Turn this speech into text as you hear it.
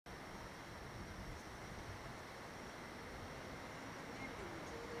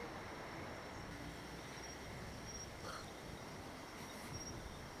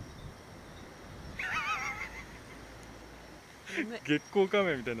月光仮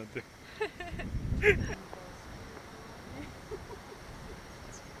面みたいになってる。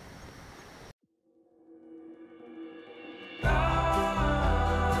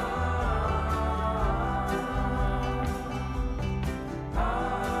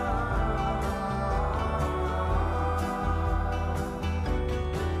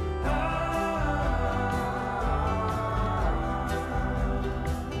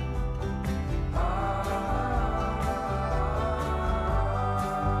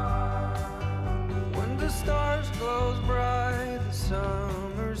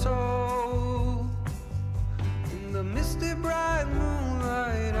Summer's old in the misty bright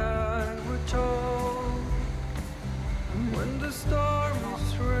moonlight I were told when the storm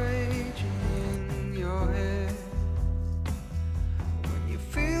is raging in your head, when you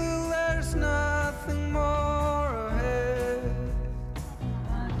feel there's nothing more ahead,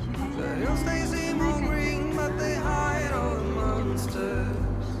 the hills they seem all green but they hide all the monsters,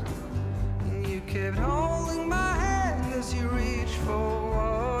 and you kept holding my hand as you reach for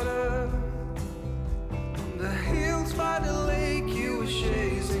water. The hills by the lake, you were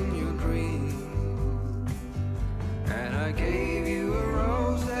chasing your dream, and I gave you a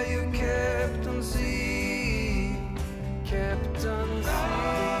rose that you kept unseen, kept unseen.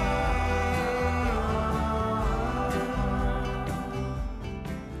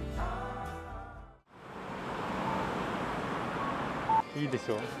 いいで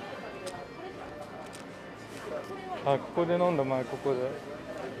しょ。あ、ここで飲んだ前、ここで。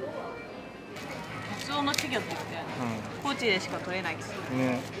カツオの稚魚って言って、高知でしか取れないです。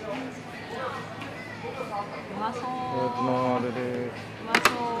ね。うまそう。ノンアルです。うまそう。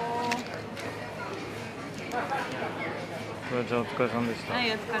それじゃあお疲れ様でした。は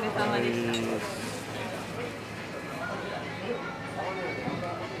い、お疲れ様でし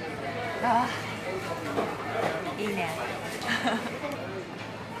た。ああ、いいね。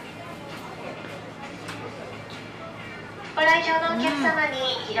ご来場のお客様に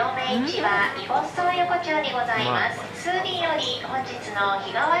広め市場違法総横丁にございます。数人より本日の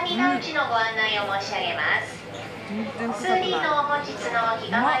日替わりランチのご案内を申し上げます。数人の本日の日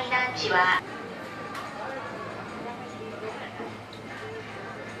替わりランチは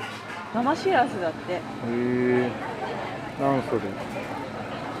生しらすだって。へえ。なんそれ。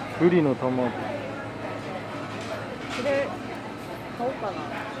ブリの卵。これ買おうかな。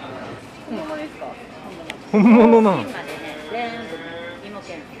本物ですか？本物なの？全部芋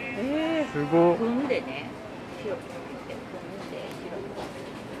けん。すごい。踏んでね。白くして踏んで白く。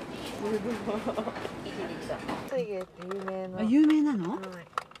すごい。一日だ。水芸って有名な。あ、有名なの？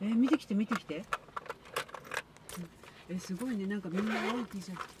見てきて見てきて。すごいね。なんかみんな青い T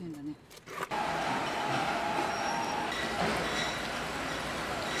シャツ着てんだね。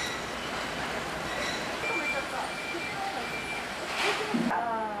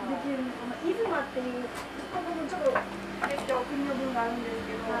出雲っていう、ここもちょっと結構国の分があるんです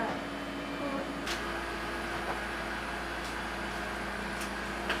けど、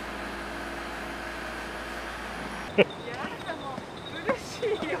いや、なんかもう嬉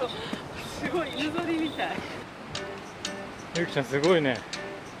しいよ。すごい犬ぞりみたい。ゆきちゃんすごいね。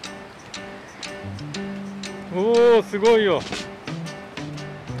おお、すごいよ。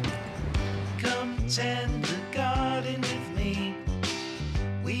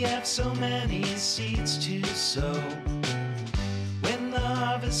We have so many seeds to sow. When the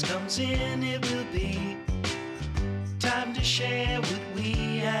harvest comes in, it will be time to share what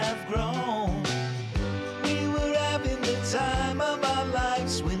we have grown. We were having the time of our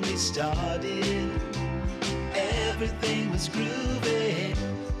lives when we started. Everything was groovy,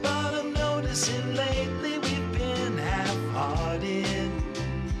 but I'm noticing lately we've been half-hearted.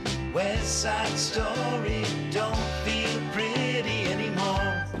 West Side Story don't feel pretty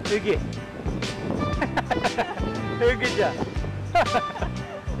anymore. ゆき。ゆきちゃん。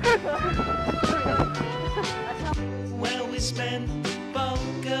Well, we spent the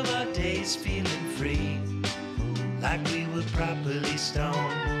bulk of our days feeling free, like we were properly stoned.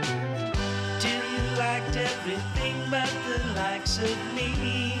 Till you liked everything but the likes of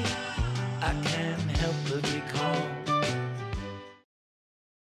me. I can't help but recall.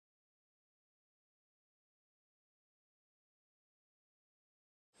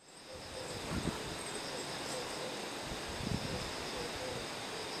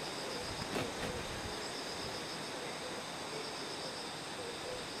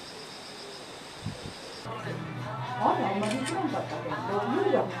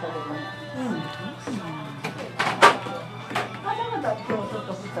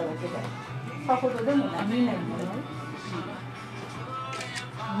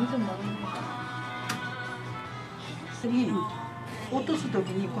 落とす時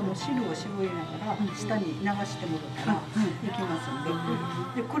にこの汁を絞りながら下に流してもらったらいきますん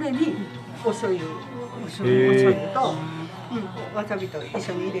で、でこれにお醤油と、わさびと一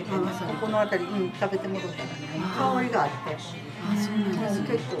緒に入れて、ここの辺り、食べてもらったらね、香りがあって、結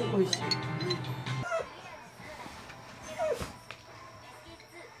構美味しい。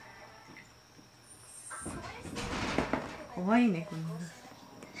可愛いね、この。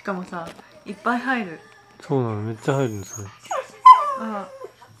しかもさ、いっぱい入る。そうなの、めっちゃ入るんですよ。あ。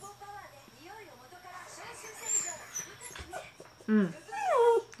うん。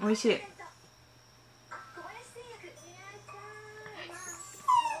美味しい。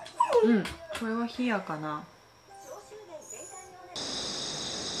うん、これは冷やかな。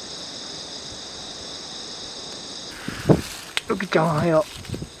よきちゃんおはよう。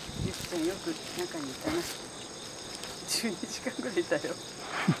ゆきちゃんよく中にいたな。12時間ぐらいいたよ。最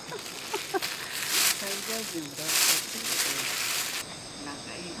大限もらったっていう。なんか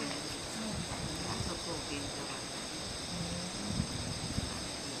いいね。あそこを現状が。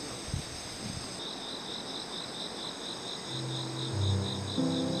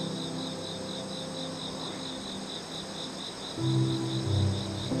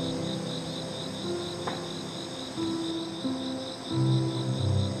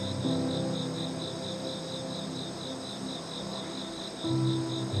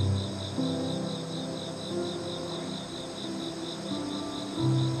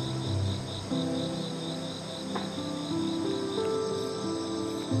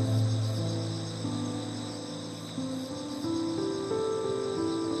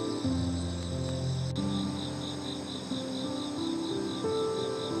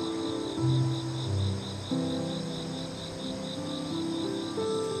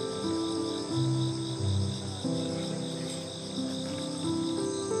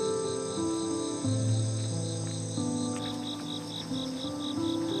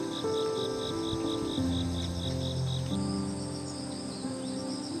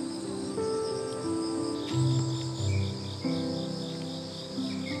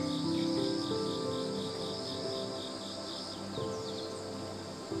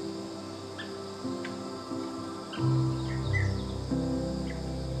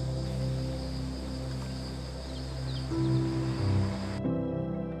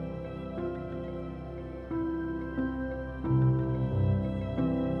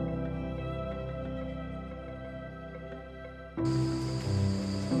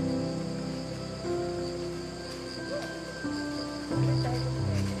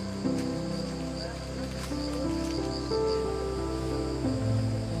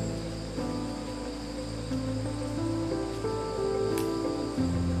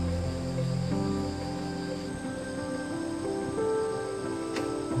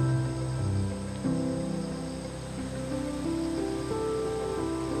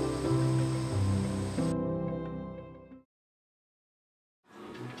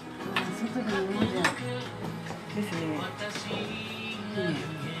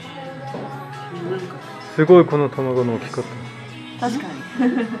すごいこの卵の大きかった。確かに。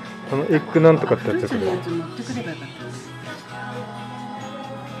このエッグなんとかってやつだけど。持ってくればよかったです。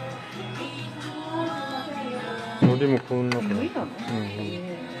海苔もこんなかな。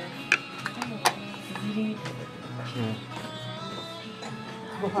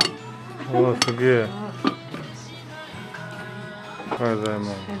ご飯。うわ、すげえ。おはようございま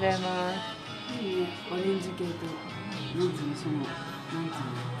す。おはようございます。オレンジ系と、なんつうの、その、なんつう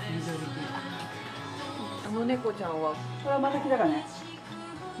の、緑系。あの猫ちゃんは、これはまた来たかね。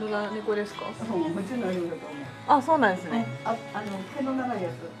野良猫ですか？そう、うちの犬だと思う。あ、そうなんですね。毛の長いや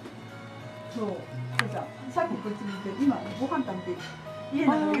つ。そう、でさ、さっきこっち見て、今ご飯食べて。家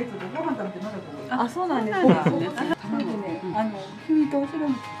のやつでご飯食べてまだここ。あ、そうなんですか。卵ね、君と後ろ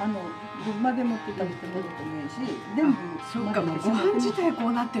に分まで持って食べてもらってもいいし、全部そうかも。ご飯自体こ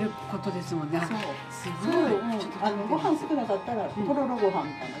うなってることですもんね。そう、すごい。ご飯少なかったらとろろご飯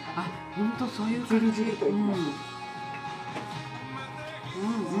みたいな。あ、本当そういう感じ。じりといきます。美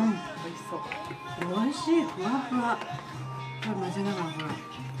味しそう。美味しい、ふわふわ。これ混ぜながらほ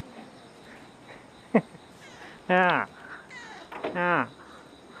ら。ああ。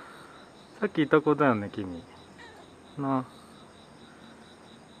さっき言った子だよね、君。なあ。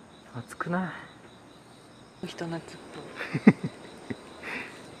暑くない？人懐っこ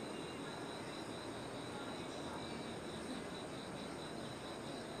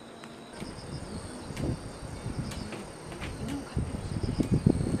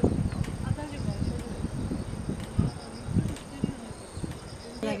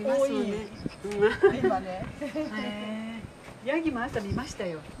い。やりますよね。今ね。ヤギも朝見ました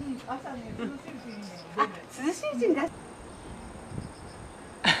よ。朝ね、涼しい時にね。涼しい時に出す。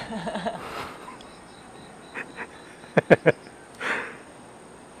どう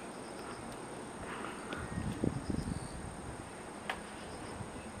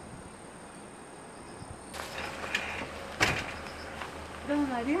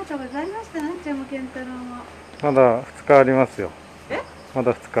もありがとうございました。なっちゃんも健太郎も。まだ2日ありますよ。え？ま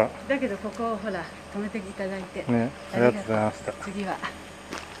だ2日。だけどここをほら止めていただいて。ね、ありがとうございました。次は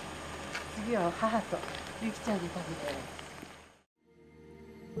母とゆきちゃんで食べて。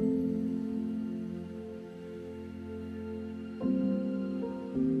向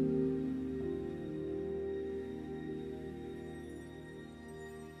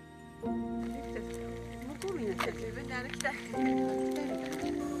こうになっちゃう。自分で歩きたい。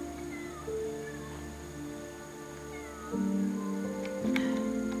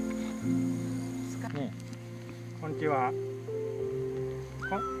ね、こんにちは。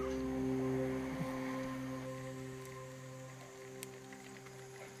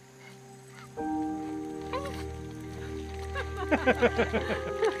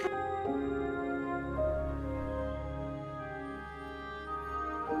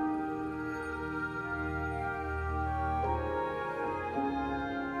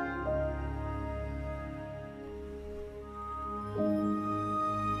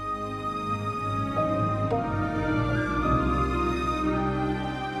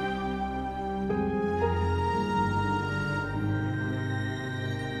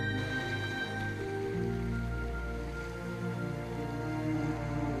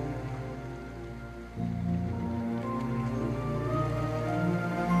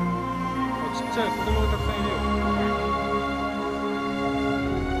ちっちゃい子供がたくさんいるよ。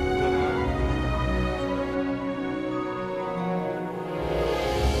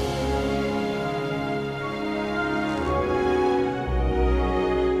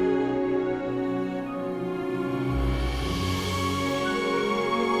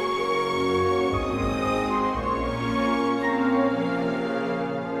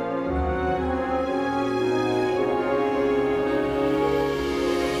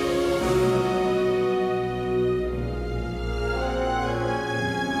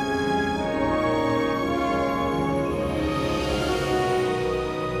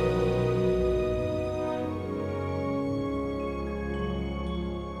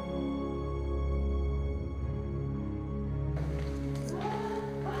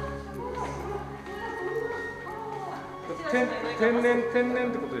天然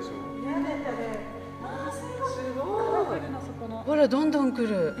ってことでしょ。ほらどんどん来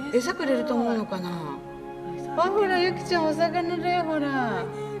る。餌くれると思うのかな。あ、ほらゆきちゃんお魚だよ。ほら。あら。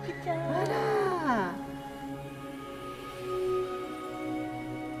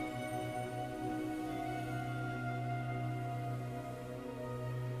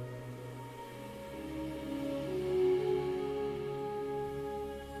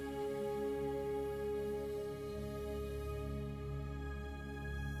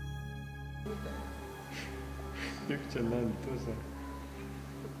ゆきちゃん何どうしたの？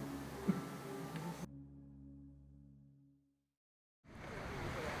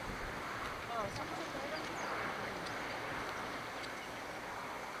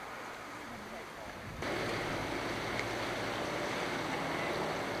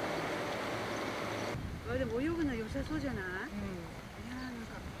あ、でも泳ぐの良さそうじゃない？いやなん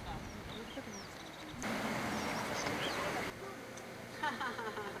か泳ぎたくなっちゃう。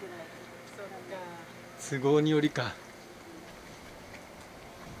そっか。都合によりか。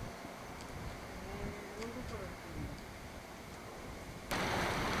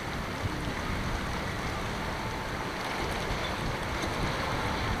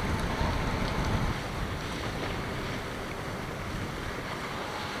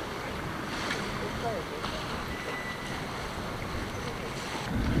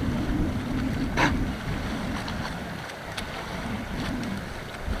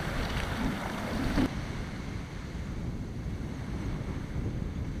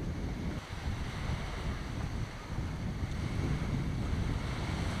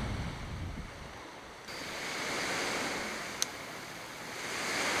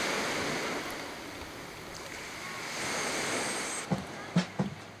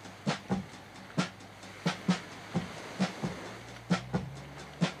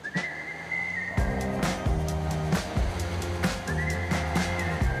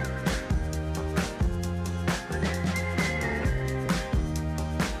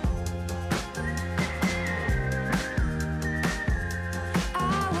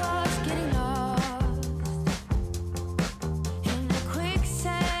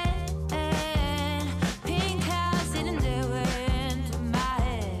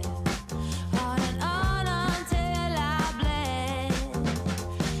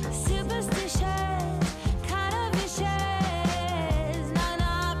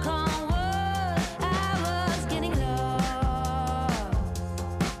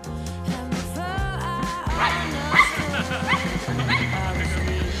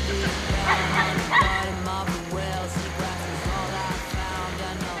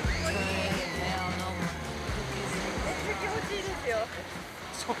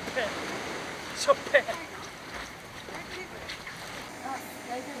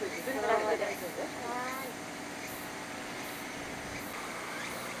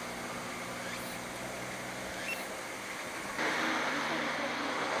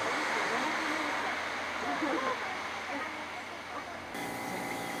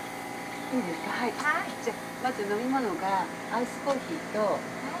いいですか。はい。じゃあまず飲み物がアイスコーヒーと、あ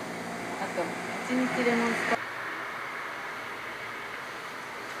と1日レモンスカッシ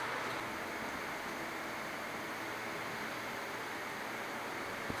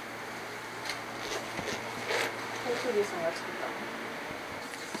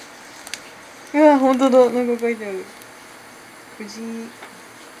ュ。うわ、本当だ、なんか書いてある。藤井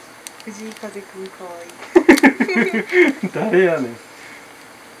風くんかわいい。誰やねん。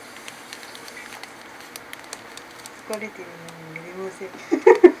疲れてるのに寝れません。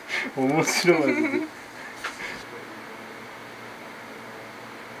面白いマジで。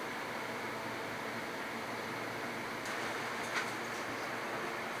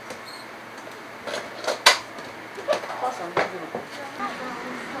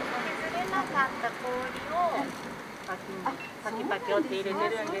削れなかった氷をパキパキ折って入れてる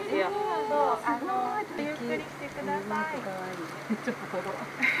んですよ。ゆっくりしてください。ちょっとこれ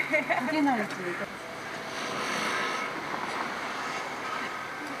溶けないうちに。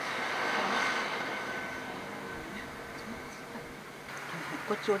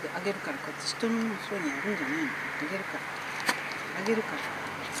こっちをあげるから、こっち人の後ろにあるんじゃないの。あげるから。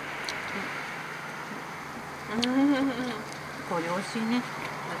これ美味しいね。こ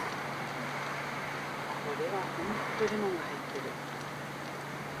れは本当にレモンが入ってる。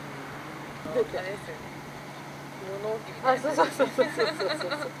あれですよね。物置みたいな。そう。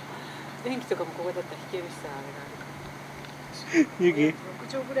電気とかもここだったら引けるしさ、あれがあるから。ゆき。6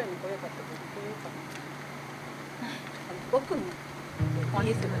畳ぐらいのこれ買ってこれようかな。僕の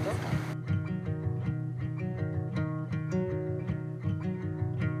家ってこと？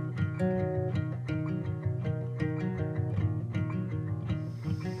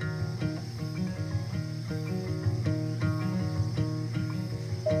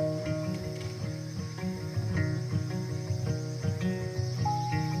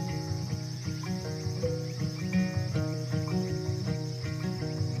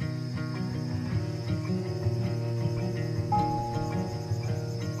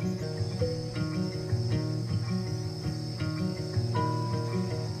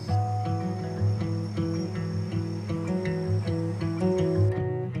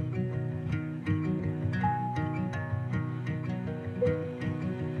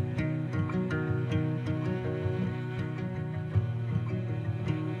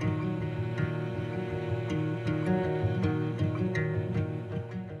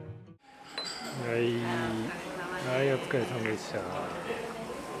はい、お疲れ様でした。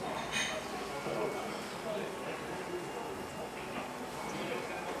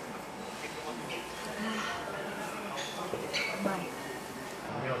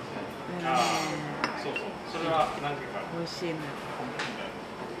美味しいね。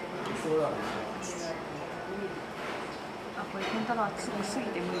あ、これ本当は薄すぎ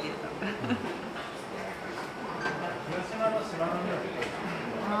て無理だ。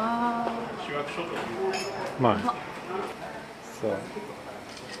ああ。まあ、そう。こ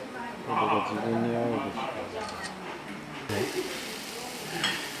れが自分に合うでしょ。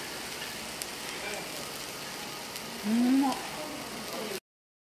うまっ。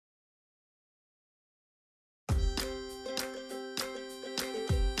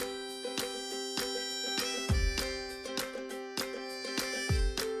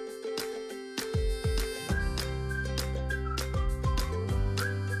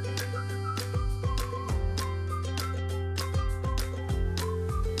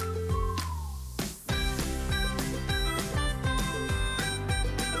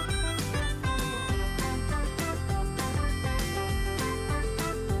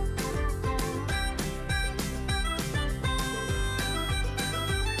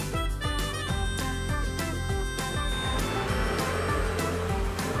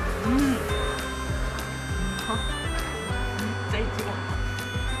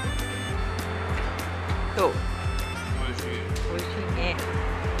どう？美味しいね。い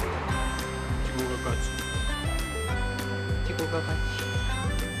ちごが勝ち。いちごが勝ち。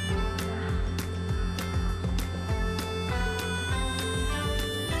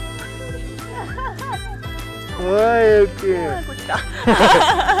おい、ゆき。こっちだ。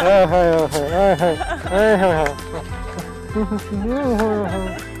はい。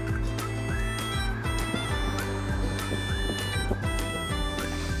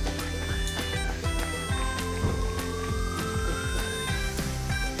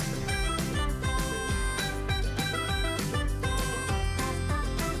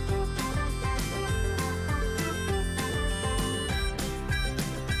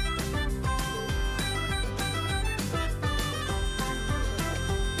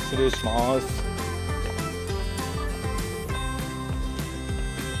失礼します。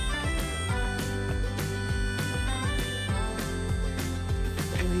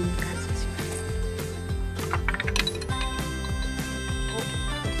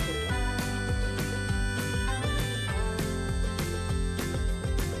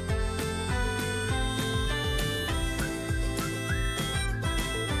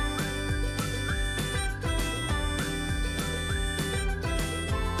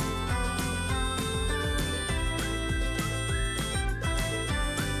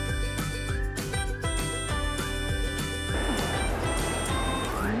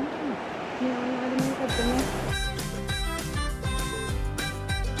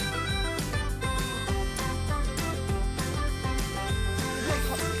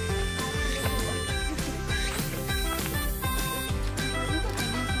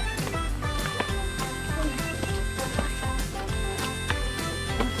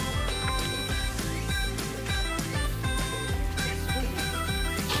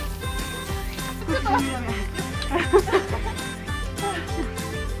す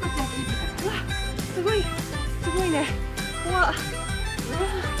ごい、すごいね。うわ。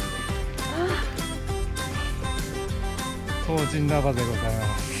高知ダバでございま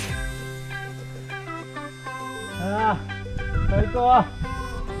す。ああ、最高。な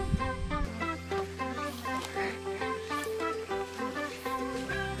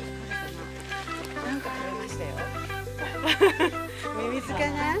んか食べましたよ。ミミズかな？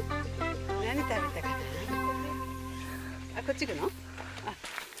何食べたかな？あ、こっち行くの？あ。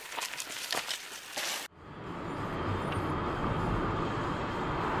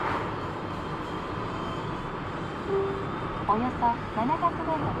およそ700メートル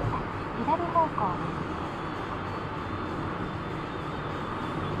左方向です。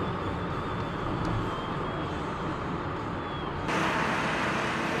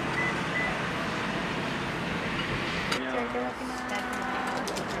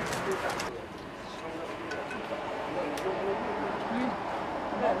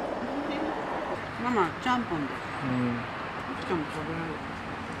ママ、ちゃんぽんです。しかも食べられる。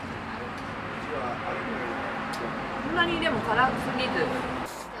そんなにでも辛すぎず。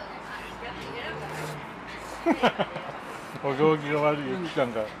お行儀が悪い期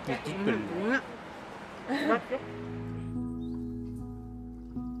間が映ってるよ。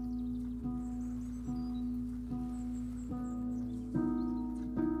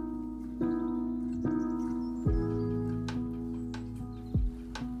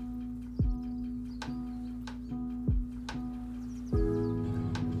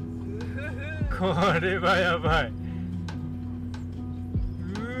これはやばい。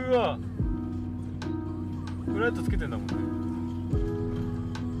うわ、フライトつけてんだもんね。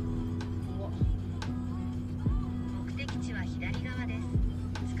目的地は左側です。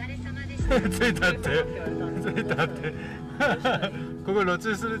お疲れ様でした。着いたって着いたってここ路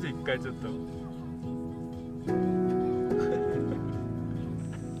中するで一回ちょっと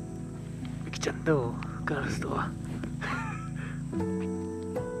ゆきちゃんどう？カルストは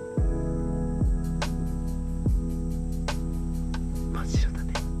真っ白だ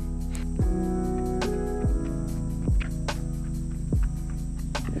ね。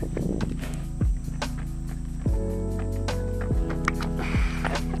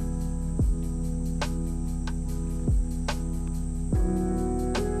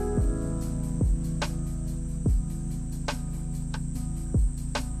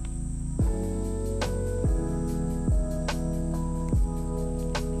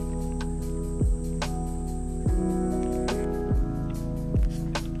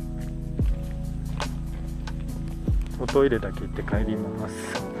おトイレだけ行って帰りま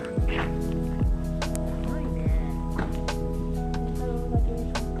す。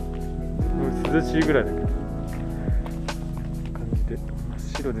もう涼しいぐらいだけど、感じで真っ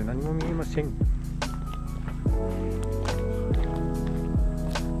白で何も見えません。